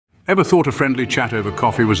Ever thought a friendly chat over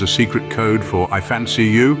coffee was a secret code for "I fancy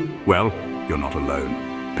you"? Well, you're not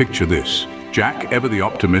alone. Picture this. Jack, ever the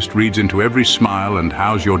optimist, reads into every smile and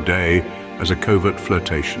 "how's your day" as a covert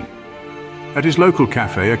flirtation. At his local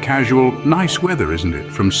cafe, a casual "nice weather, isn't it?"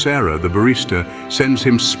 from Sarah, the barista, sends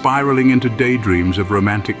him spiraling into daydreams of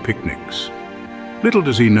romantic picnics. Little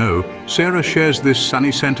does he know, Sarah shares this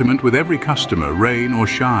sunny sentiment with every customer, rain or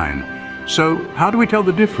shine. So, how do we tell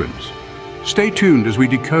the difference? Stay tuned as we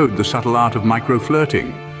decode the subtle art of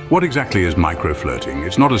micro-flirting. What exactly is micro-flirting?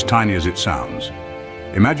 It's not as tiny as it sounds.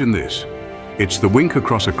 Imagine this. It's the wink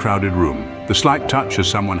across a crowded room, the slight touch as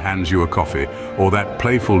someone hands you a coffee, or that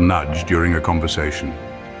playful nudge during a conversation.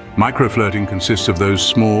 Micro-flirting consists of those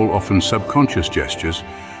small, often subconscious gestures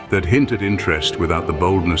that hint at interest without the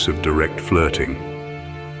boldness of direct flirting.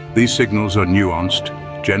 These signals are nuanced,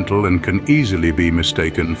 gentle, and can easily be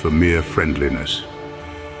mistaken for mere friendliness.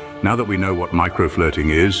 Now that we know what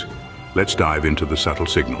micro-flirting is, let's dive into the subtle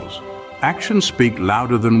signals. Actions speak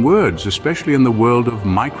louder than words, especially in the world of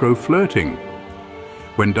micro-flirting.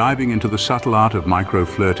 When diving into the subtle art of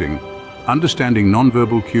micro-flirting, understanding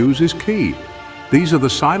nonverbal cues is key. These are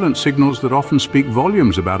the silent signals that often speak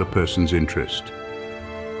volumes about a person's interest.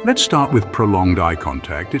 Let's start with prolonged eye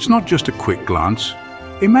contact. It's not just a quick glance.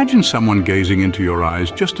 Imagine someone gazing into your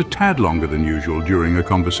eyes just a tad longer than usual during a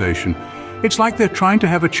conversation. It's like they're trying to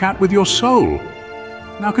have a chat with your soul.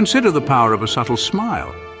 Now consider the power of a subtle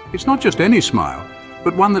smile. It's not just any smile,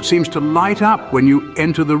 but one that seems to light up when you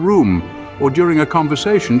enter the room or during a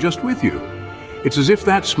conversation just with you. It's as if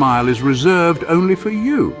that smile is reserved only for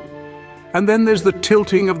you. And then there's the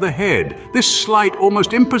tilting of the head. This slight,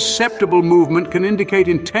 almost imperceptible movement can indicate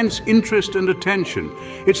intense interest and attention.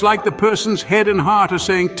 It's like the person's head and heart are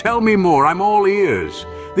saying, "Tell me more, I'm all ears."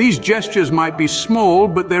 These gestures might be small,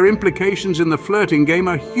 but their implications in the flirting game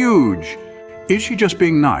are huge. Is she just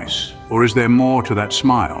being nice, or is there more to that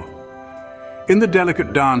smile? In the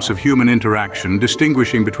delicate dance of human interaction,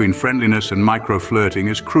 distinguishing between friendliness and micro-flirting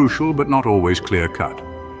is crucial but not always clear-cut.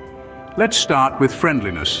 Let's start with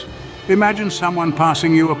friendliness. Imagine someone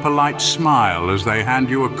passing you a polite smile as they hand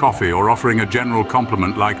you a coffee or offering a general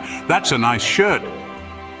compliment like, "That's a nice shirt."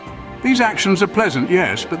 These actions are pleasant,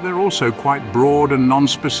 yes, but they're also quite broad and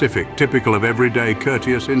non-specific, typical of everyday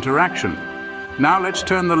courteous interaction. Now let's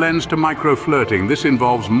turn the lens to micro-flirting. This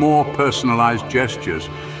involves more personalized gestures.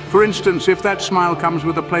 For instance, if that smile comes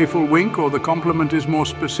with a playful wink or the compliment is more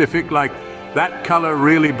specific, like, "That color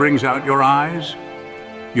really brings out your eyes,"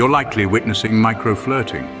 you're likely witnessing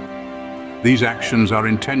micro-flirting. These actions are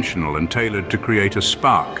intentional and tailored to create a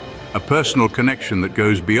spark, a personal connection that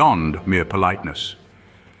goes beyond mere politeness.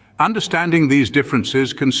 Understanding these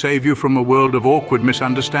differences can save you from a world of awkward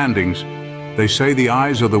misunderstandings. They say the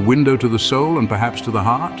eyes are the window to the soul and perhaps to the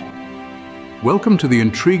heart. Welcome to the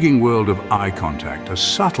intriguing world of eye contact, a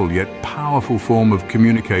subtle yet powerful form of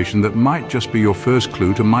communication that might just be your first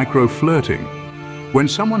clue to micro-flirting. When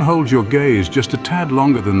someone holds your gaze just a tad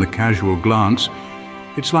longer than the casual glance,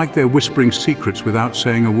 it's like they're whispering secrets without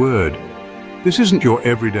saying a word. This isn't your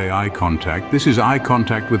everyday eye contact, this is eye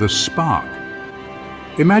contact with a spark.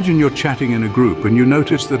 Imagine you're chatting in a group and you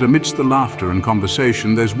notice that amidst the laughter and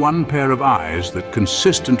conversation, there's one pair of eyes that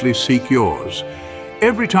consistently seek yours.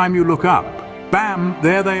 Every time you look up, bam,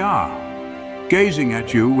 there they are, gazing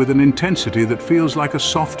at you with an intensity that feels like a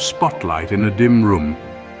soft spotlight in a dim room.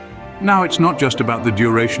 Now, it's not just about the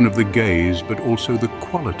duration of the gaze, but also the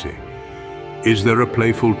quality. Is there a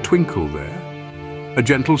playful twinkle there? A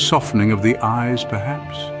gentle softening of the eyes,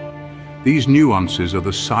 perhaps? These nuances are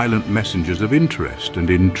the silent messengers of interest and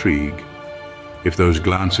intrigue. If those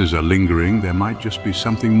glances are lingering, there might just be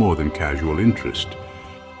something more than casual interest.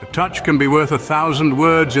 A touch can be worth 1,000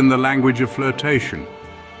 words in the language of flirtation.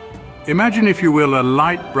 Imagine, if you will, a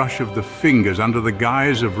light brush of the fingers under the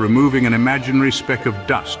guise of removing an imaginary speck of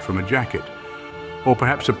dust from a jacket, or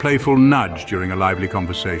perhaps a playful nudge during a lively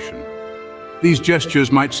conversation. These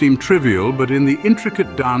gestures might seem trivial, but in the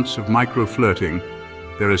intricate dance of micro-flirting,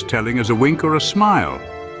 they're as telling as a wink or a smile.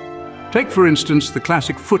 Take, for instance, the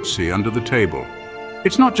classic footsie under the table.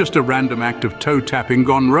 It's not just a random act of toe-tapping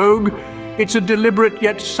gone rogue. It's a deliberate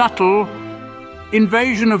yet subtle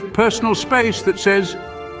invasion of personal space that says,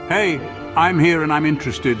 "Hey, I'm here and I'm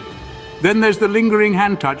interested." Then there's the lingering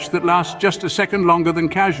hand touch that lasts just a second longer than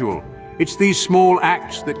casual. It's these small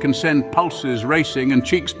acts that can send pulses racing and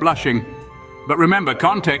cheeks blushing. But remember,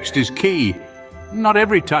 context is key. Not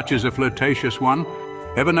every touch is a flirtatious one.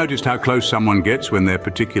 Ever noticed how close someone gets when they're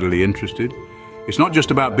particularly interested? It's not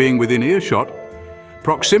just about being within earshot.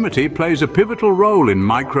 Proximity plays a pivotal role in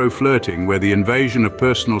micro-flirting, where the invasion of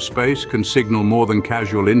personal space can signal more than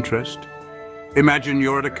casual interest. Imagine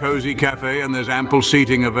you're at a cozy cafe and there's ample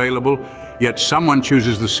seating available, yet someone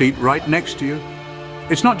chooses the seat right next to you.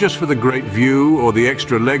 It's not just for the great view or the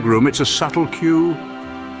extra legroom, it's a subtle cue.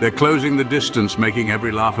 They're closing the distance, making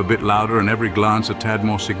every laugh a bit louder and every glance a tad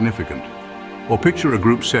more significant. Or picture a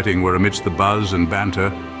group setting where amidst the buzz and banter,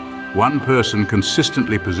 one person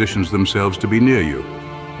consistently positions themselves to be near you.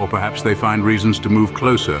 Or perhaps they find reasons to move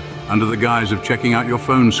closer under the guise of checking out your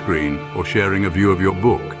phone screen or sharing a view of your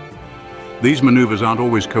book. These maneuvers aren't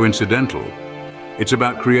always coincidental. It's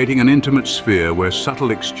about creating an intimate sphere where subtle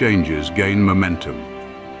exchanges gain momentum.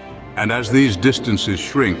 And as these distances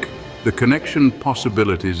shrink, the connection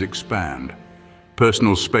possibilities expand.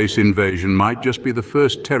 Personal space invasion might just be the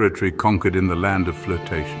first territory conquered in the land of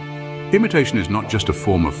flirtation. Imitation is not just a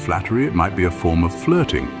form of flattery, it might be a form of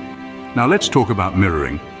flirting. Now let's talk about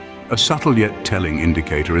mirroring, a subtle yet telling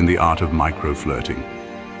indicator in the art of micro-flirting.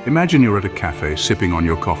 Imagine you're at a cafe sipping on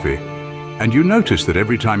your coffee, and you notice that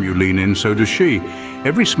every time you lean in, so does she.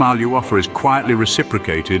 Every smile you offer is quietly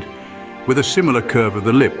reciprocated with a similar curve of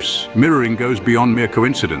the lips. Mirroring goes beyond mere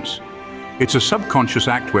coincidence. It's a subconscious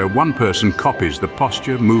act where one person copies the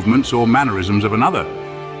posture, movements, or mannerisms of another.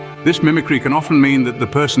 This mimicry can often mean that the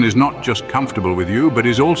person is not just comfortable with you, but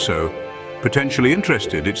is also potentially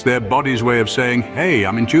interested. It's their body's way of saying, hey,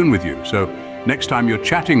 I'm in tune with you. So next time you're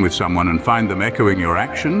chatting with someone and find them echoing your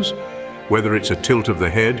actions, whether it's a tilt of the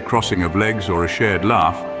head, crossing of legs, or a shared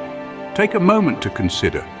laugh, take a moment to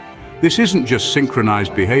consider. This isn't just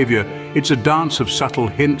synchronized behavior, it's a dance of subtle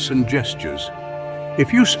hints and gestures.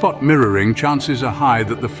 If you spot mirroring, chances are high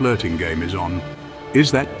that the flirting game is on.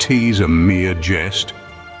 Is that tease a mere jest?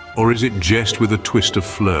 Or is it jest with a twist of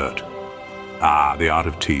flirt? Ah, the art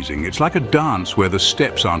of teasing. It's like a dance where the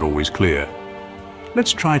steps aren't always clear.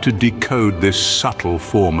 Let's try to decode this subtle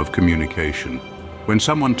form of communication. When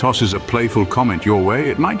someone tosses a playful comment your way,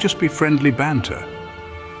 it might just be friendly banter.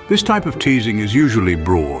 This type of teasing is usually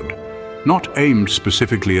broad, not aimed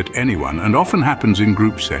specifically at anyone, and often happens in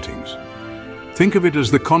group settings. Think of it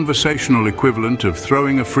as the conversational equivalent of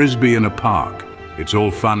throwing a frisbee in a park. It's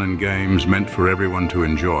all fun and games meant for everyone to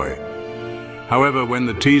enjoy. However, when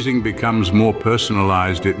the teasing becomes more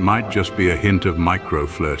personalized, it might just be a hint of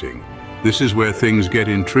micro-flirting. This is where things get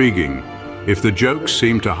intriguing. If the jokes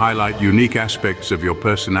seem to highlight unique aspects of your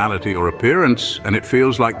personality or appearance, and it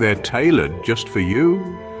feels like they're tailored just for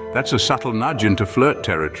you, that's a subtle nudge into flirt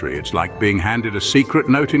territory. It's like being handed a secret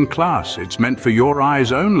note in class. It's meant for your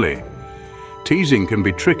eyes only. Teasing can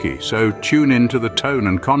be tricky, so tune in to the tone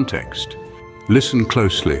and context. Listen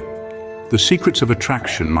closely. The secrets of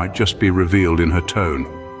attraction might just be revealed in her tone.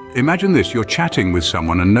 Imagine this, you're chatting with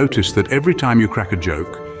someone and notice that every time you crack a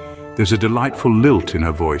joke, there's a delightful lilt in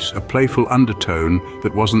her voice, a playful undertone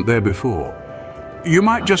that wasn't there before. You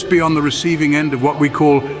might just be on the receiving end of what we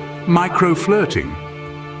call micro-flirting.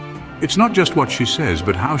 It's not just what she says,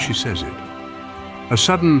 but how she says it. A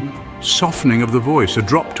sudden softening of the voice, a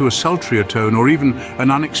drop to a sultrier tone, or even an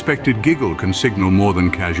unexpected giggle can signal more than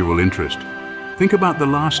casual interest. Think about the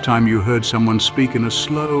last time you heard someone speak in a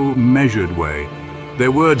slow, measured way,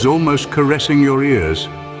 their words almost caressing your ears.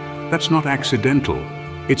 That's not accidental.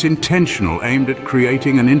 It's intentional, aimed at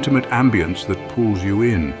creating an intimate ambience that pulls you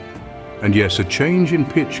in. And yes, a change in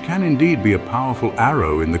pitch can indeed be a powerful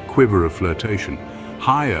arrow in the quiver of flirtation.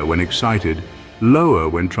 Higher when excited, lower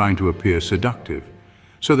when trying to appear seductive.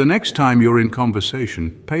 So the next time you're in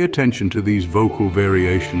conversation, pay attention to these vocal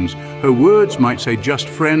variations. Her words might say just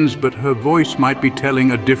friends, but her voice might be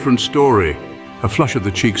telling a different story. A flush of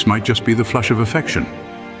the cheeks might just be the flush of affection.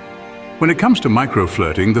 When it comes to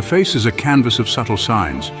micro-flirting, the face is a canvas of subtle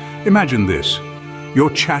signs. Imagine this.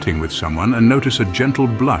 You're chatting with someone and notice a gentle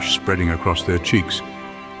blush spreading across their cheeks.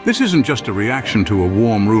 This isn't just a reaction to a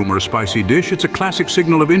warm room or a spicy dish, it's a classic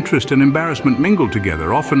signal of interest and embarrassment mingled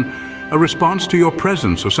together, often a response to your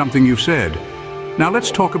presence or something you've said. Now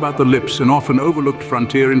let's talk about the lips, an often overlooked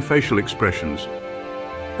frontier in facial expressions.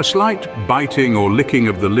 A slight biting or licking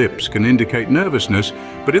of the lips can indicate nervousness,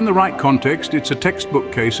 but in the right context, it's a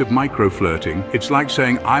textbook case of micro-flirting. It's like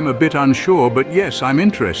saying, I'm a bit unsure, but yes, I'm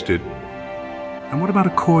interested. And what about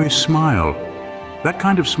a coy smile? That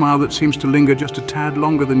kind of smile that seems to linger just a tad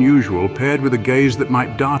longer than usual, paired with a gaze that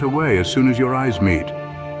might dart away as soon as your eyes meet.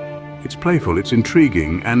 It's playful, it's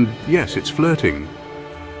intriguing, and yes, it's flirting.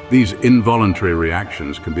 These involuntary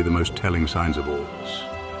reactions can be the most telling signs of all.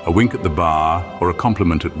 A wink at the bar or a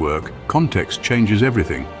compliment at work, context changes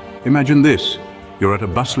everything. Imagine this. You're at a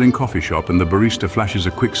bustling coffee shop and the barista flashes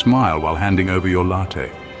a quick smile while handing over your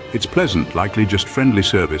latte. It's pleasant, likely just friendly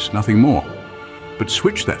service, nothing more. But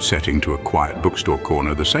switch that setting to a quiet bookstore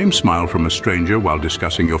corner, the same smile from a stranger while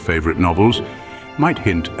discussing your favorite novels, might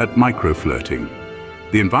hint at micro-flirting.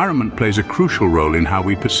 The environment plays a crucial role in how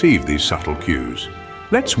we perceive these subtle cues.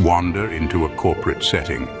 Let's wander into a corporate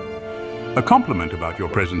setting. A compliment about your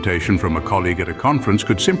presentation from a colleague at a conference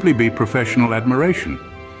could simply be professional admiration.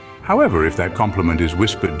 However, if that compliment is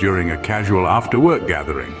whispered during a casual after-work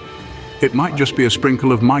gathering, it might just be a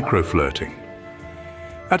sprinkle of micro-flirting.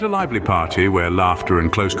 At a lively party where laughter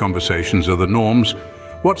and close conversations are the norms,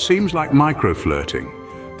 what seems like micro-flirting,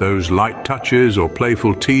 those light touches or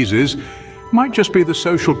playful teases, might just be the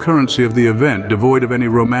social currency of the event, devoid of any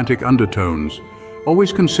romantic undertones.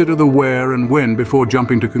 Always consider the where and when before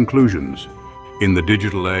jumping to conclusions. In the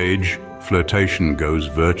digital age, flirtation goes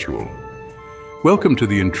virtual. Welcome to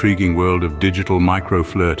the intriguing world of digital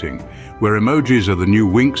micro-flirting, where emojis are the new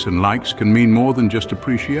winks and likes can mean more than just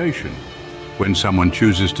appreciation. When someone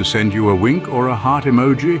chooses to send you a wink or a heart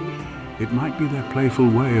emoji, it might be their playful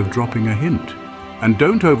way of dropping a hint. And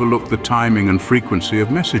don't overlook the timing and frequency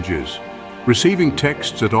of messages. Receiving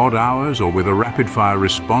texts at odd hours or with a rapid-fire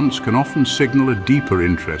response can often signal a deeper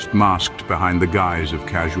interest masked behind the guise of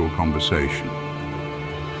casual conversation.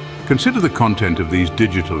 Consider the content of these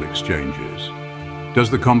digital exchanges. Does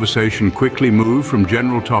the conversation quickly move from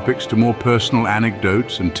general topics to more personal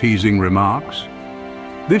anecdotes and teasing remarks?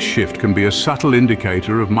 This shift can be a subtle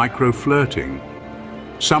indicator of micro-flirting.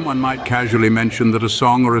 Someone might casually mention that a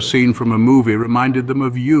song or a scene from a movie reminded them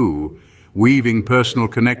of you, weaving personal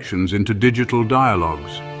connections into digital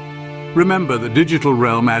dialogues. Remember, the digital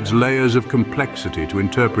realm adds layers of complexity to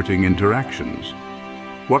interpreting interactions.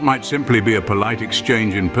 What might simply be a polite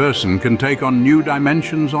exchange in person can take on new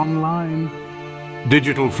dimensions online.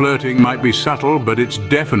 Digital flirting might be subtle, but it's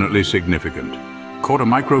definitely significant. Caught a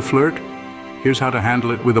micro-flirt? Here's how to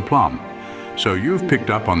handle it with aplomb. So you've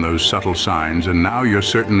picked up on those subtle signs, and now you're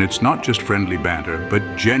certain it's not just friendly banter,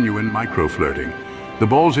 but genuine micro-flirting. The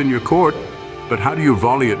ball's in your court, but how do you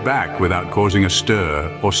volley it back without causing a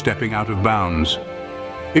stir or stepping out of bounds?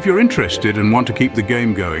 If you're interested and want to keep the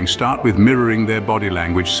game going, start with mirroring their body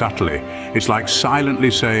language subtly. It's like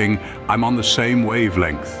silently saying, "I'm on the same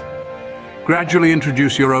wavelength." Gradually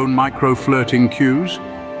introduce your own micro-flirting cues.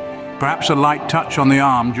 Perhaps a light touch on the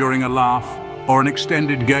arm during a laugh, or an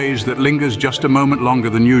extended gaze that lingers just a moment longer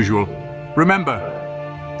than usual. Remember,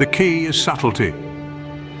 the key is subtlety.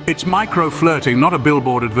 It's micro-flirting, not a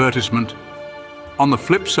billboard advertisement. On the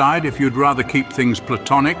flip side, if you'd rather keep things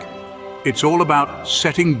platonic, it's all about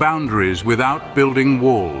setting boundaries without building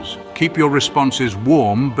walls. Keep your responses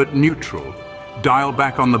warm but neutral. Dial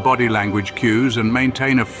back on the body language cues and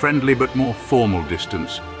maintain a friendly but more formal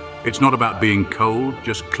distance. It's not about being cold,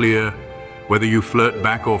 just clear. Whether you flirt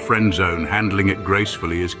back or friend zone, handling it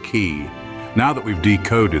gracefully is key. Now that we've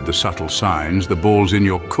decoded the subtle signs, the ball's in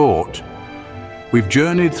your court. We've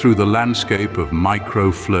journeyed through the landscape of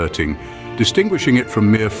micro-flirting, distinguishing it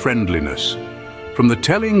from mere friendliness. From the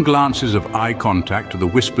telling glances of eye contact to the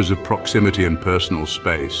whispers of proximity and personal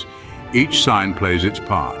space, each sign plays its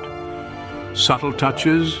part. Subtle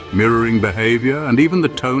touches, mirroring behavior, and even the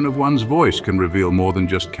tone of one's voice can reveal more than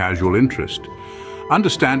just casual interest.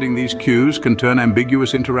 Understanding these cues can turn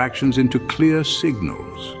ambiguous interactions into clear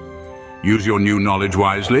signals. Use your new knowledge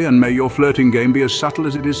wisely, and may your flirting game be as subtle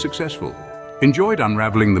as it is successful. Enjoyed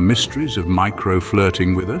unraveling the mysteries of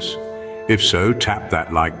micro-flirting with us? If so, tap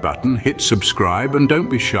that like button, hit subscribe, and don't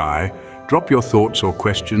be shy. Drop your thoughts or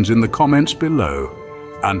questions in the comments below.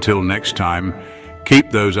 Until next time,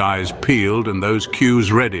 keep those eyes peeled and those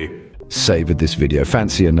cues ready. Savored this video?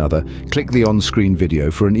 Fancy another? Click the on-screen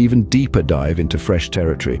video for an even deeper dive into fresh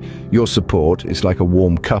territory. Your support is like a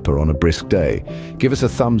warm cuppa on a brisk day. Give us a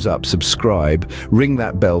thumbs up, subscribe, ring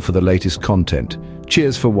that bell for the latest content.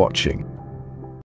 Cheers for watching.